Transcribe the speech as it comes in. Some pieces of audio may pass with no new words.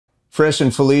Chris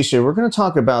and Felicia, we're going to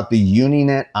talk about the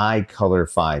UNINET IColor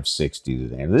 560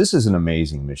 today. This is an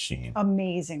amazing machine.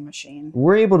 Amazing machine.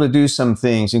 We're able to do some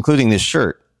things, including this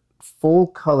shirt, full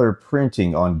color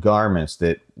printing on garments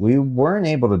that we weren't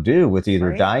able to do with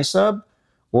either dye sub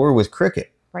or with Cricut.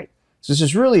 Right. So this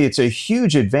is really, it's a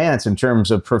huge advance in terms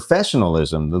of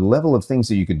professionalism, the level of things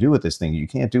that you can do with this thing you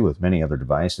can't do with many other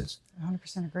devices.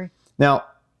 100% agree. Now,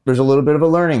 there's a little bit of a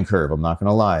learning curve, I'm not going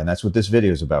to lie, and that's what this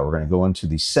video is about. We're going to go into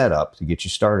the setup to get you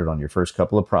started on your first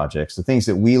couple of projects, the things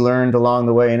that we learned along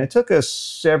the way, and it took us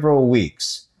several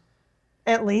weeks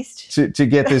at least to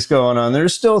get this going on.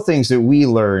 There's still things that we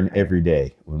learn every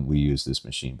day when we use this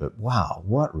machine, but wow,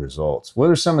 what results. What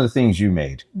are some of the things you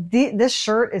made? This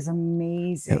shirt is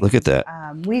amazing. Yeah, look at that.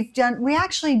 We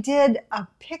actually did a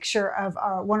picture of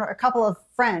a couple of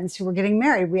friends who were getting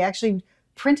married. We actually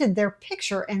printed their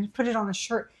picture and put it on a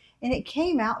shirt, and it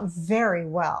came out very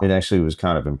well. It actually was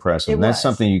kind of impressive. And that's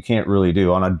something you can't really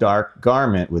do on a dark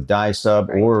garment with dye sub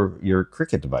or your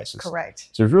Cricut devices. Correct.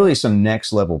 So there's really some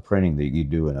next level printing that you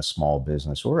do in a small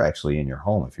business or actually in your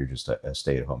home if you're just a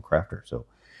stay-at-home crafter. So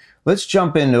let's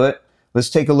jump into it. Let's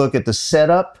take a look at the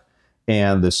setup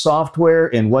and the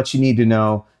software and what you need to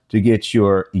know to get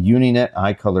your UNINET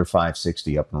IColor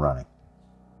 560 up and running.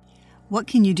 What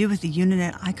can you do with the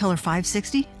UNINET IColor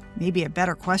 560? Maybe a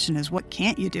better question is, what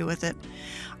can't you do with it?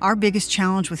 Our biggest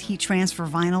challenge with heat transfer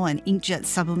vinyl and inkjet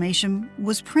sublimation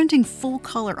was printing full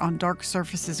color on dark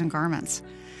surfaces and garments.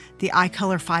 The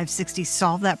IColor 560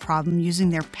 solved that problem using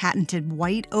their patented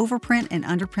white overprint and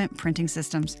underprint printing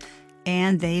systems,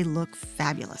 and they look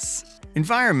fabulous.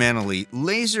 Environmentally,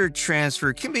 laser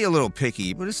transfer can be a little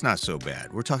picky, but it's not so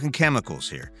bad. We're talking chemicals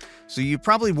here. So you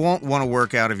probably won't want to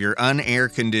work out of your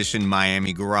unair-conditioned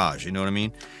Miami garage, you know what I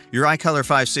mean? Your IColor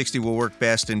 560 will work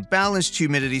best in balanced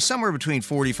humidity somewhere between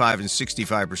 45 and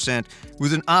 65%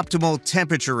 with an optimal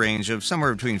temperature range of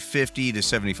somewhere between 50 to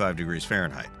 75 degrees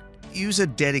Fahrenheit. Use a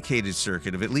dedicated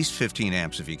circuit of at least 15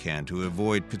 amps if you can to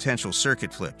avoid potential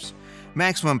circuit flips.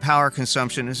 Maximum power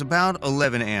consumption is about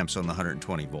 11 amps on the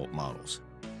 120 volt models.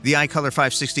 The IColor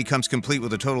 560 comes complete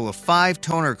with a total of 5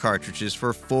 toner cartridges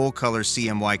for full color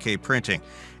CMYK printing,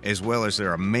 as well as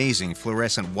their amazing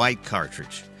fluorescent white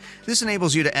cartridge. This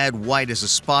enables you to add white as a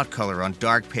spot color on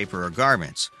dark paper or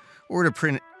garments, or to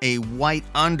print a white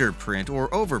underprint or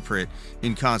overprint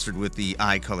in concert with the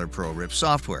IColor Pro Rip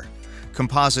software.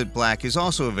 Composite black is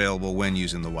also available when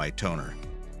using the white toner.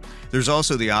 There's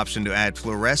also the option to add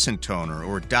fluorescent toner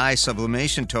or dye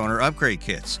sublimation toner upgrade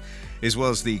kits, as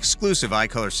well as the exclusive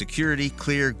IColor Security,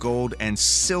 Clear, Gold, and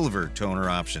Silver toner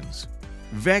options.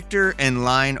 Vector and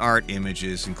line art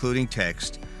images, including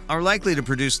text, are likely to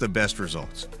produce the best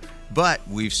results, but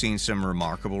we've seen some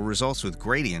remarkable results with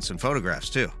gradients and photographs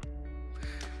too.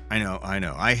 I know,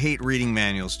 I hate reading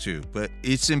manuals too, but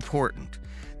it's important.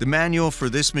 The manual for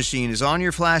this machine is on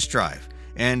your flash drive,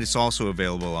 and it's also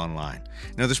available online.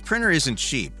 Now, this printer isn't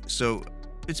cheap, so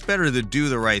it's better to do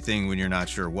the right thing when you're not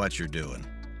sure what you're doing.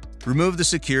 Remove the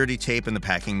security tape and the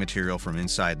packing material from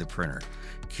inside the printer.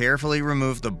 Carefully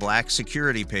remove the black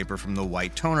security paper from the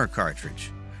white toner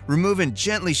cartridge. Remove and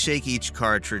gently shake each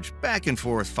cartridge back and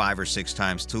forth 5 or 6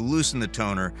 times to loosen the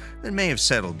toner that may have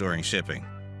settled during shipping.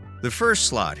 The first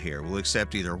slot here will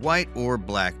accept either white or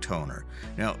black toner.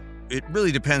 Now, it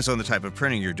really depends on the type of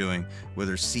printing you're doing,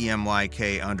 whether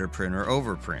CMYK, underprint, or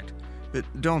overprint. But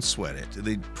don't sweat it.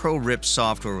 The Pro Rip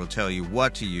software will tell you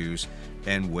what to use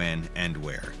and when and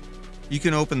where. You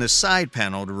can open the side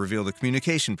panel to reveal the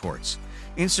communication ports.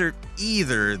 Insert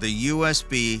either the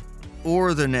USB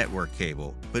or the network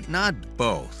cable, but not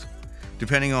both,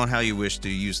 depending on how you wish to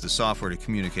use the software to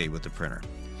communicate with the printer.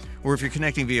 Or if you're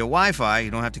connecting via Wi-Fi,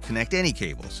 you don't have to connect any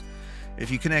cables. If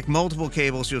you connect multiple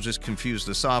cables, you'll just confuse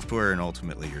the software and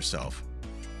ultimately yourself.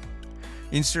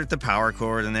 Insert the power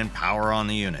cord and then power on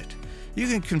the unit. You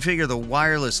can configure the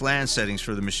wireless LAN settings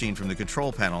for the machine from the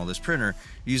control panel of this printer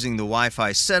using the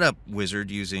Wi-Fi setup wizard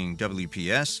using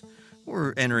WPS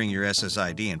or entering your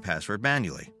SSID and password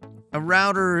manually. A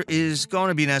router is going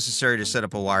to be necessary to set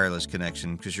up a wireless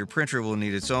connection because your printer will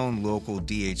need its own local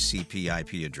DHCP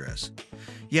IP address.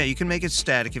 Yeah, you can make it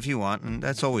static if you want, and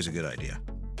that's always a good idea.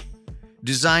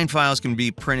 Design files can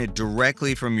be printed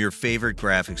directly from your favorite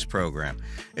graphics program,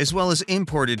 as well as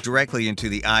imported directly into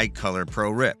the IColor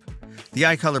Pro Rip. The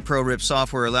IColor Pro Rip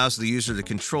software allows the user to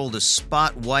control the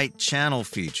spot white channel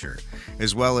feature,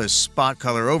 as well as spot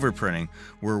color overprinting,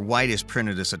 where white is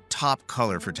printed as a top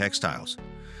color for textiles.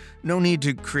 No need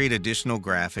to create additional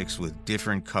graphics with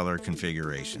different color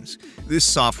configurations. This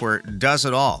software does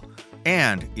it all,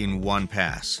 and in one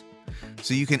pass.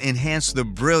 So you can enhance the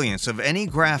brilliance of any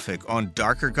graphic on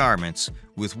darker garments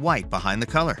with white behind the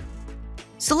color.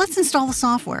 So let's install the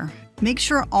software. Make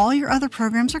sure all your other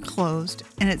programs are closed,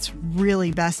 and it's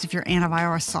really best if your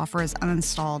antivirus software is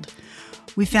uninstalled.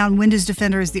 We found Windows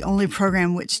Defender is the only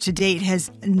program which to date has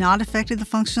not affected the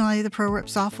functionality of the ProRip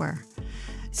software.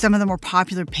 Some of the more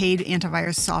popular paid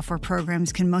antivirus software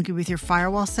programs can monkey with your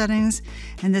firewall settings,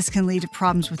 and this can lead to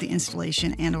problems with the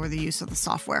installation and/or the use of the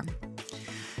software.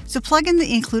 So plug in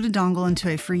the included dongle into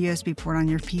a free USB port on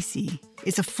your PC.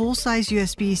 It's a full-size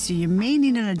USB, so you may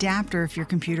need an adapter if your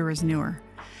computer is newer.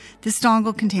 This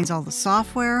dongle contains all the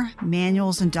software,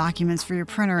 manuals, and documents for your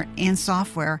printer and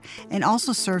software, and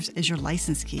also serves as your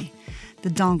license key. The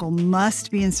dongle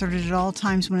must be inserted at all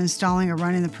times when installing or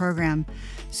running the program.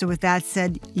 So with that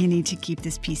said, you need to keep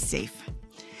this piece safe.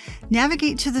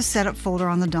 Navigate to the Setup folder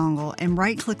on the dongle and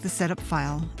right-click the Setup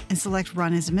file and select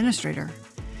Run as Administrator.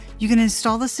 You can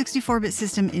install the 64-bit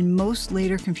system in most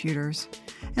later computers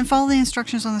and follow the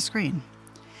instructions on the screen.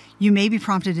 You may be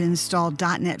prompted to install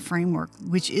 .NET Framework,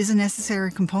 which is a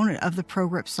necessary component of the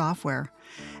ProRip software.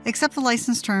 Accept the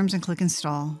license terms and click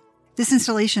Install. This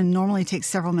installation normally takes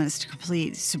several minutes to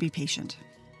complete, so be patient.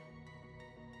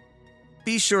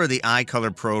 Be sure the iColor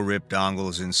ProRip dongle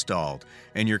is installed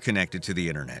and you're connected to the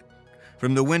internet.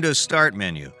 From the Windows Start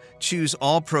menu, choose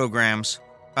All Programs,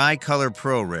 iColor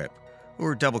ProRip,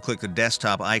 or double-click the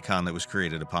desktop icon that was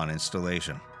created upon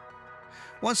installation.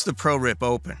 Once the ProRip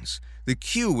opens, the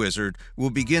Q wizard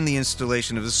will begin the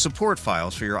installation of the support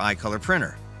files for your iColor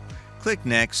printer. Click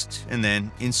Next and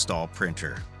then Install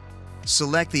Printer.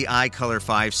 Select the iColor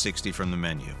 560 from the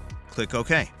menu. Click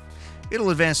OK. It'll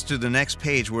advance to the next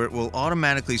page where it will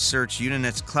automatically search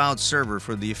UNINET's cloud server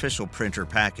for the official printer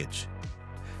package.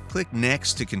 Click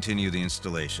Next to continue the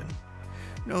installation.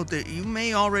 Note that you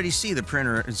may already see the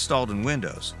printer installed in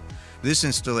Windows. This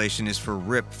installation is for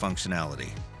RIP functionality.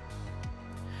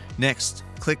 Next,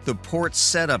 click the Port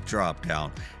Setup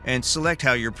drop-down and select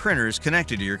how your printer is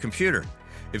connected to your computer.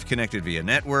 If connected via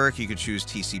network, you could choose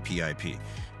TCP/IP.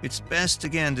 It's best,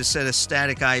 again, to set a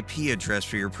static IP address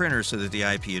for your printer so that the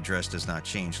IP address does not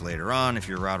change later on if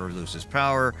your router loses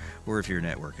power or if your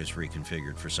network is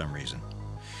reconfigured for some reason.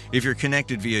 If you're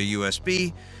connected via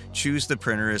USB, choose the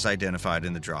printer as identified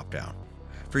in the drop-down.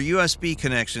 For USB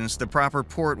connections, the proper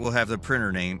port will have the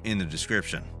printer name in the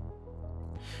description.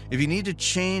 If you need to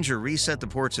change or reset the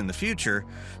ports in the future,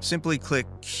 simply click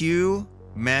Q,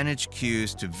 Manage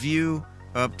Queues to view,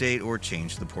 update, or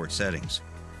change the port settings.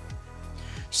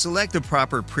 Select the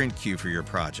proper print queue for your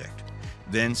project.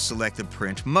 Then select the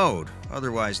print mode,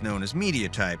 otherwise known as media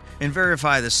type, and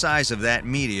verify the size of that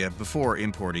media before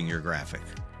importing your graphic.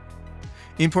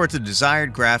 Import the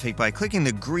desired graphic by clicking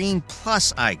the green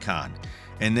plus icon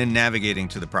and then navigating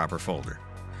to the proper folder.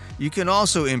 You can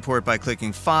also import by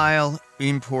clicking File,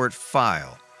 Import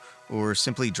File, or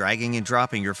simply dragging and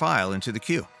dropping your file into the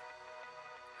queue.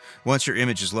 Once your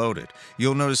image is loaded,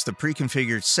 you'll notice the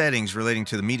pre-configured settings relating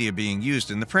to the media being used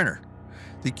in the printer.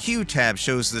 The Queue tab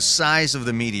shows the size of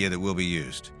the media that will be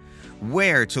used,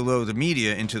 where to load the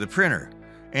media into the printer,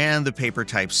 and the paper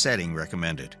type setting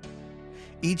recommended.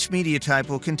 Each media type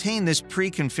will contain this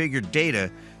pre-configured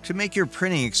data to make your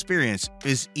printing experience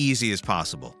as easy as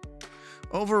possible.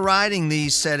 Overriding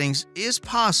these settings is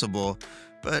possible,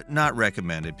 but not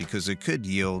recommended because it could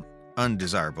yield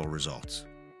undesirable results.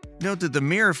 Note that the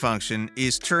mirror function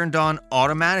is turned on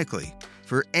automatically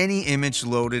for any image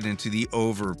loaded into the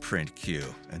Overprint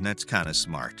queue, and that's kind of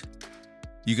smart.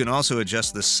 You can also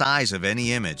adjust the size of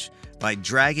any image by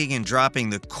dragging and dropping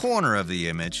the corner of the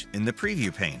image in the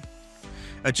preview pane.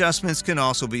 Adjustments can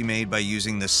also be made by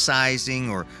using the sizing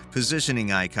or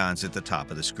positioning icons at the top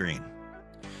of the screen.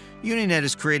 UNINET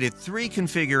has created 3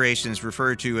 configurations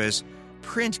referred to as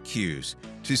print queues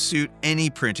to suit any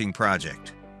printing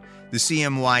project. The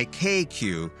CMYK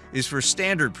queue is for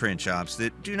standard print jobs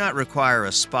that do not require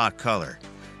a spot color,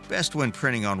 best when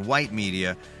printing on white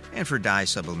media and for dye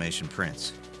sublimation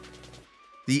prints.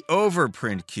 The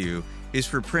Overprint queue is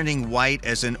for printing white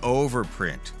as an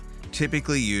overprint,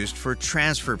 typically used for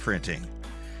transfer printing.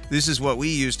 This is what we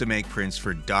use to make prints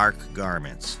for dark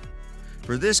garments.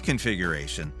 For this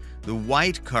configuration, the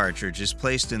white cartridge is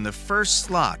placed in the first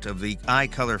slot of the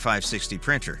iColor 560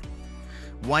 printer.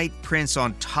 White prints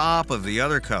on top of the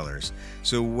other colors,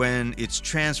 so when it's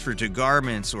transferred to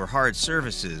garments or hard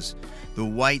surfaces, the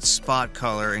white spot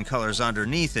color and colors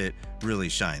underneath it really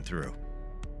shine through.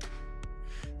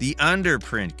 The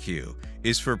Underprint queue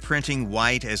is for printing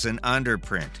white as an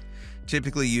underprint,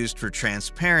 typically used for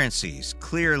transparencies,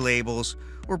 clear labels,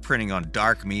 or printing on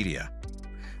dark media.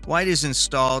 White is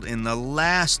installed in the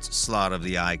last slot of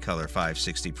the iColor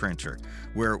 560 printer,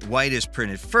 where white is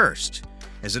printed first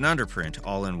as an underprint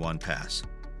all in one pass.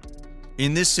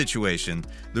 In this situation,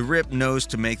 the rip knows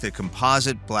to make the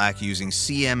composite black using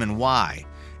CM and Y,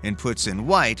 and puts in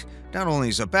white not only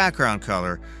as a background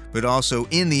color, but also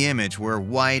in the image where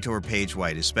white or page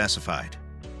white is specified.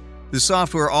 The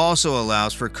software also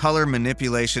allows for color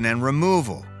manipulation and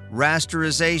removal,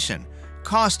 rasterization,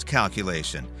 cost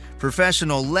calculation,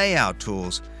 professional layout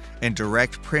tools, and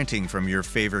direct printing from your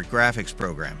favorite graphics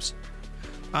programs.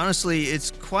 Honestly, it's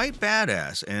quite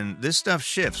badass, and this stuff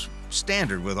ships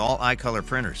standard with all iColor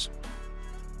printers.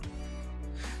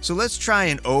 So let's try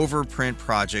an overprint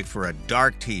project for a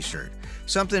dark t-shirt,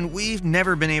 something we've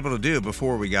never been able to do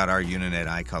before we got our UNINET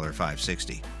IColor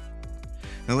 560.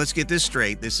 Now let's get this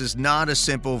straight, this is not a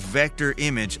simple vector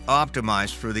image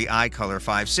optimized for the iColor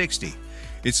 560.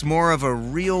 It's more of a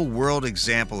real-world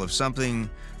example of something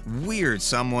weird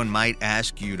someone might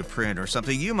ask you to print or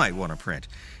something you might want to print,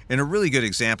 and a really good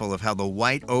example of how the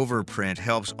white overprint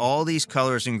helps all these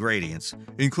colors and gradients,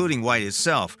 including white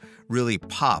itself, really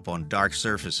pop on dark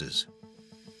surfaces.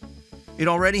 It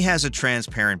already has a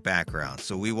transparent background,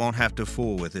 so we won't have to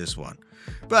fool with this one.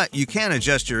 But you can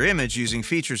adjust your image using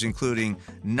features including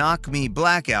Knock Me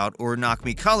Blackout or Knock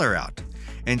Me Color Out,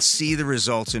 and see the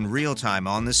results in real time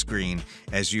on the screen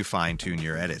as you fine-tune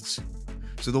your edits.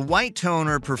 So the white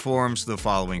toner performs the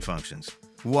following functions.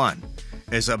 1.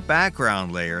 As a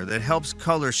background layer that helps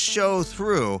color show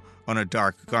through on a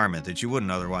dark garment that you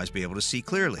wouldn't otherwise be able to see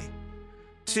clearly.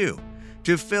 2.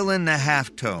 To fill in the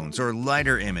halftones or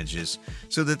lighter images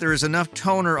so that there is enough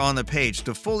toner on the page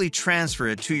to fully transfer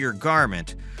it to your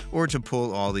garment or to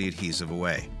pull all the adhesive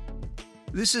away.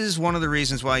 This is one of the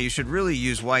reasons why you should really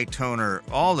use white toner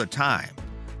all the time.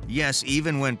 Yes,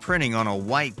 even when printing on a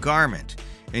white garment,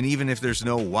 and even if there's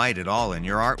no white at all in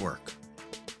your artwork.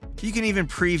 You can even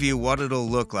preview what it'll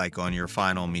look like on your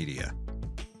final media.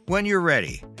 When you're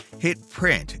ready, hit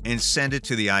print and send it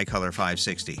to the iColor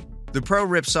 560. The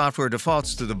ProRip software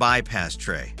defaults to the bypass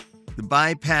tray. The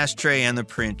bypass tray and the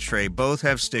print tray both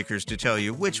have stickers to tell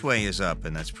you which way is up,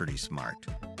 and that's pretty smart.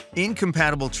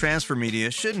 Incompatible transfer media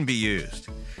shouldn't be used.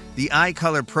 The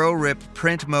iColor ProRip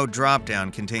print mode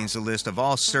dropdown contains a list of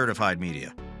all certified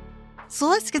media. So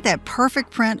let's get that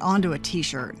perfect print onto a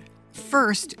t-shirt.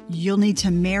 First, you'll need to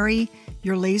marry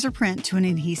your laser print to an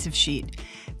adhesive sheet.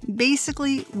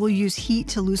 Basically, we'll use heat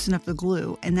to loosen up the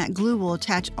glue, and that glue will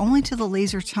attach only to the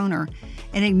laser toner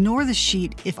and ignore the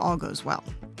sheet if all goes well.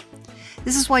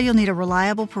 This is why you'll need a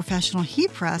reliable professional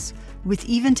heat press with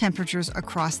even temperatures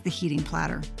across the heating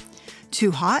platter.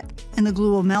 Too hot, and the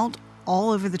glue will melt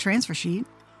all over the transfer sheet.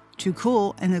 Too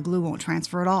cool, and the glue won't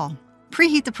transfer at all.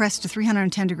 Preheat the press to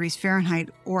 310 degrees Fahrenheit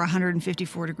or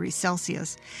 154 degrees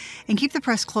Celsius, and keep the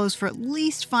press closed for at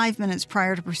least 5 minutes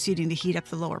prior to proceeding to heat up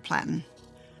the lower platen.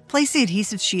 Place the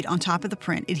adhesive sheet on top of the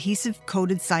print, adhesive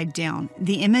coated side down.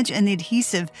 The image and the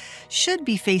adhesive should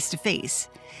be face to face.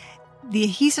 The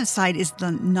adhesive side is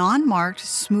the non-marked,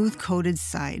 smooth coated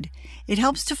side. It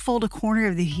helps to fold a corner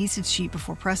of the adhesive sheet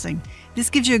before pressing. This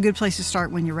gives you a good place to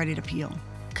start when you're ready to peel.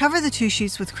 Cover the two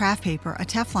sheets with craft paper, a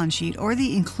Teflon sheet, or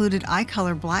the included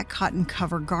iColor black cotton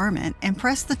cover garment, and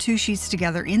press the two sheets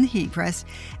together in the heat press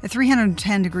at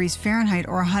 310 degrees Fahrenheit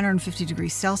or 150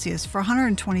 degrees Celsius for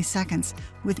 120 seconds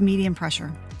with medium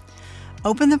pressure.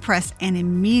 Open the press and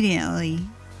immediately,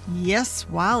 yes,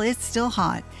 while it's still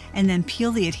hot, and then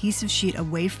peel the adhesive sheet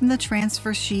away from the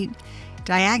transfer sheet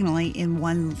diagonally in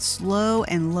one slow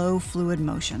and low fluid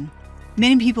motion.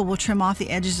 Many people will trim off the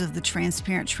edges of the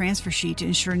transparent transfer sheet to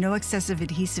ensure no excessive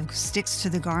adhesive sticks to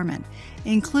the garment,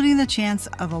 including the chance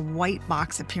of a white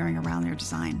box appearing around their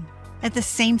design. At the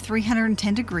same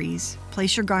 310 degrees,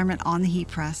 place your garment on the heat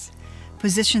press.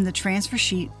 Position the transfer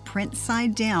sheet print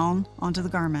side down onto the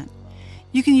garment.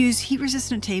 You can use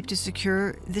heat-resistant tape to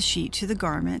secure the sheet to the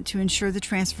garment to ensure the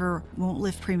transfer won't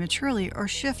lift prematurely or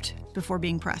shift before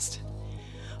being pressed.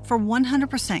 For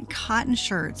 100% cotton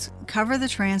shirts, cover the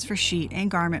transfer sheet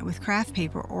and garment with craft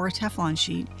paper or a Teflon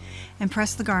sheet and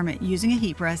press the garment using a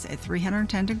heat press at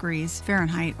 310 degrees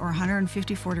Fahrenheit or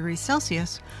 154 degrees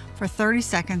Celsius for 30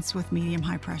 seconds with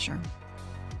medium-high pressure.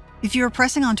 If you are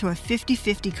pressing onto a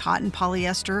 50-50 cotton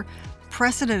polyester,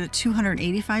 press it at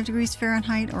 285 degrees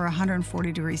Fahrenheit or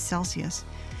 140 degrees Celsius.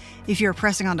 If you're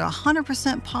pressing onto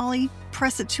 100% poly,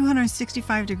 press at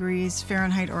 265 degrees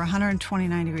Fahrenheit or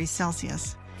 129 degrees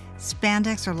Celsius.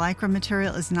 Spandex or lycra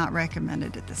material is not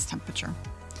recommended at this temperature.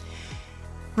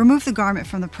 Remove the garment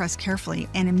from the press carefully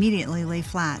and immediately lay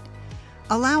flat.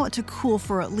 Allow it to cool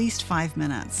for at least 5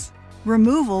 minutes.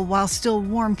 Removal while still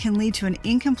warm can lead to an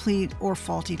incomplete or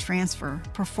faulty transfer.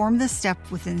 Perform this step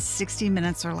within 60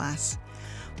 minutes or less.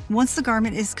 Once the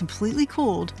garment is completely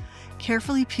cooled,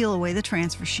 Carefully peel away the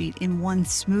transfer sheet in one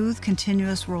smooth,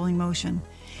 continuous rolling motion.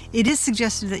 It is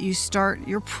suggested that you start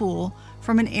your pull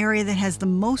from an area that has the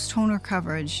most toner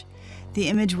coverage. The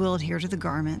image will adhere to the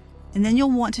garment. And then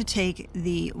you'll want to take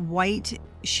the white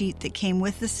sheet that came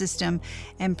with the system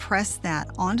and press that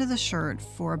onto the shirt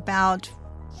for about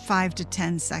 5 to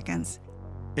 10 seconds.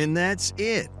 And that's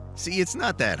it. See, it's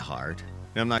not that hard.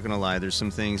 I'm not going to lie, there's some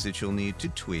things that you'll need to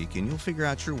tweak, and you'll figure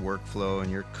out your workflow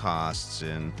and your costs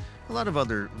and a lot of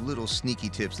other little sneaky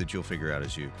tips that you'll figure out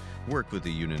as you work with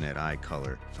the UNINET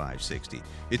IColor 560.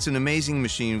 It's an amazing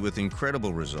machine with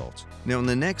incredible results. Now, in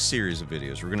the next series of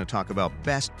videos, we're going to talk about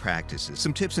best practices,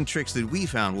 some tips and tricks that we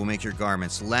found will make your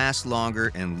garments last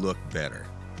longer and look better.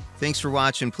 Thanks for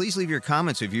watching. Please leave your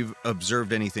comments if you've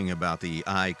observed anything about the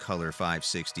IColor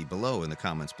 560 below in the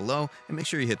comments below, and make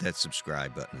sure you hit that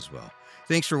subscribe button as well.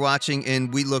 Thanks for watching,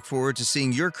 and we look forward to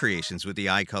seeing your creations with the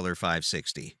IColor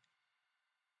 560.